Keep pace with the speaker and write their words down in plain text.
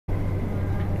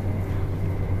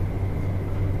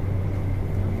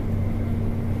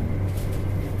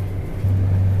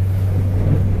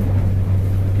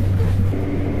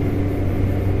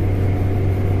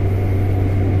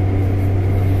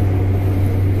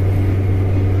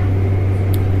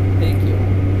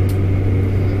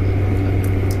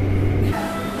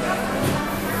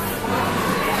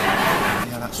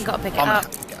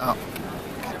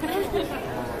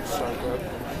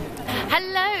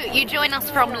join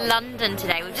us from London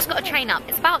today. We've just got a train up.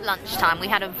 It's about lunchtime. We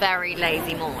had a very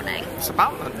lazy morning. It's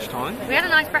about lunchtime. We had a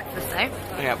nice breakfast though.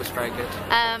 Yeah, it was very good.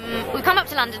 We've come up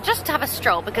to London just to have a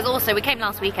stroll because also we came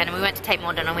last weekend and we went to Tate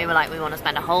Modern and we were like, we want to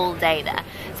spend a whole day there.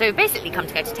 So we've basically come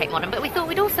to go to Tate Modern, but we thought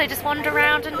we'd also just wander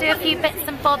around and do a few bits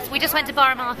and bobs. We just went to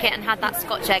Borough Market and had that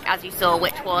Scotch egg, as you saw,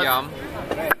 which was... Yum.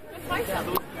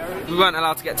 We weren't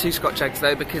allowed to get 2 Scotch eggs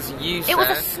though because you said... It was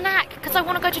a snack because I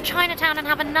want to go to Chinatown and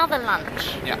have another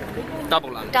lunch. Yeah,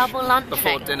 double lunch. Double lunch.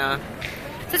 Before dinner.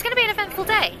 So it's going to be an eventful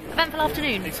day, eventful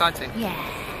afternoon. Exciting.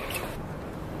 Yeah.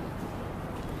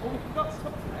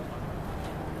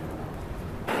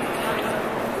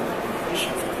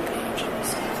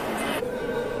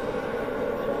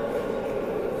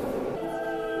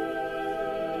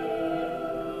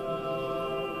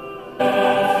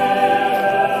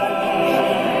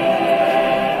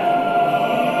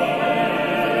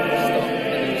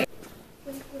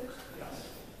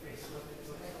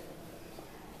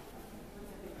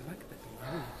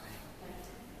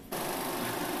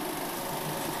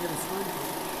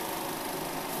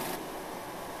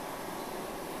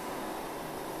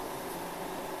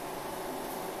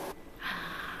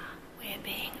 We're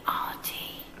being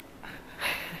arty.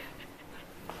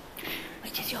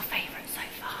 Which is your favourite so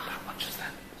far? How much was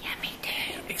that? Yeah, me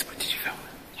too. Did you film it?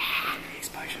 Yeah. The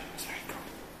exposure was very cool.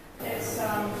 It's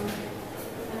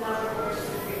another person.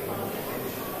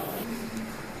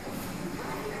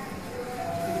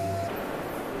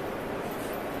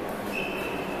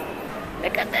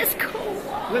 Look at this cool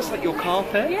one. Looks like your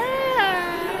carpet.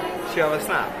 Yeah. Should you have a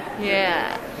snap?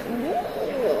 Yeah.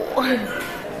 Ooh.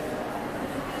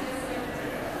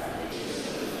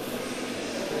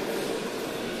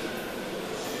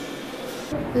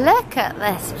 Look at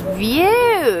this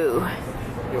view.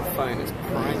 Your phone is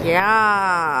crying.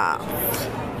 Yeah.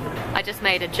 I just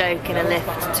made a joke in a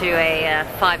lift to a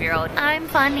 5-year-old. I'm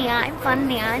funny, I'm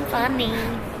funny, I'm funny.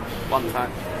 One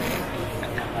time.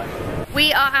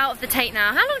 We are out of the Tate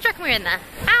now. How long do you reckon we're in there?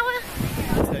 Hour?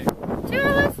 2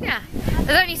 hours? Yeah.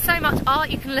 There's only so much art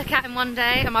you can look at in one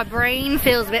day and my brain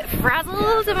feels a bit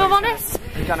frazzled, if I'm honest.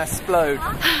 You're gonna explode.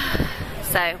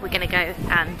 So we're gonna go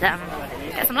and get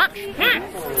some lunch.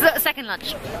 Second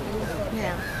lunch.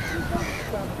 Yeah.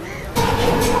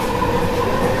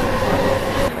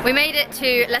 We made it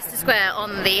to Leicester Square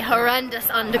on the horrendous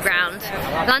Underground.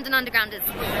 London Underground is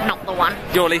not the one.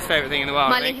 Your least favourite thing in the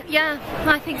world, I think. Yeah,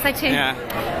 I think so too. Yeah.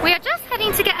 We are just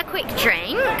heading to get a quick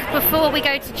drink before we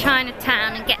go to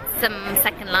Chinatown and get some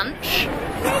second lunch.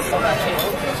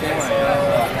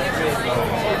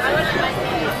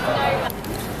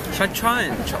 Should I try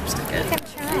and chopstick it?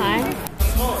 Try.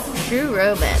 True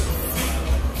romance.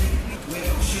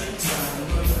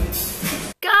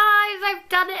 Guys, I've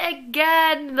done it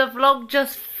again. The vlog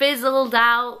just fizzled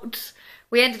out.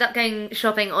 We ended up going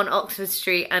shopping on Oxford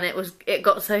Street and it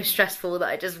got so stressful that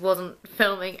I just wasn't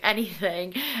filming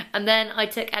anything. And then I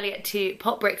took Elliot to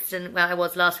Pop Brixton where I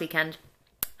was last weekend.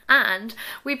 And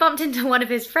we bumped into one of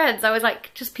his friends. I was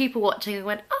like, just people watching and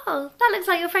went, oh, that looks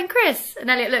like your friend Chris. And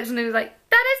Elliot looks and he was like,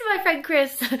 that is my friend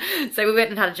Chris. So we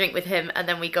went and had a drink with him and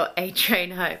then we got a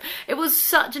train home. It was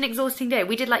such an exhausting day.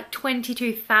 We did like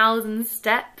 22,000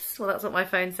 steps. Well, that's what my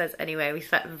phone says anyway. We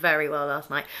slept very well last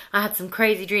night. I had some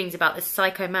crazy dreams about this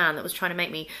psycho man that was trying to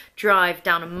make me drive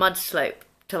down a mud slope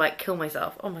to like kill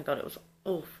myself. Oh my God, it was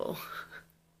awful.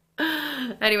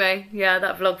 Anyway, yeah,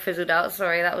 that vlog fizzled out.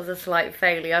 Sorry, that was a slight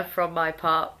failure from my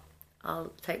part.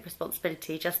 I'll take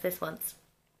responsibility just this once.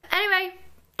 Anyway,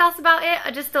 that's about it.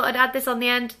 I just thought I'd add this on the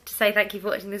end to say thank you for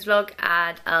watching this vlog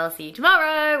and I'll see you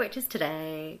tomorrow, which is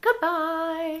today.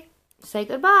 Goodbye. Say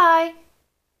goodbye.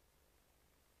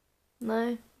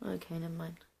 No? Okay, never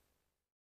mind.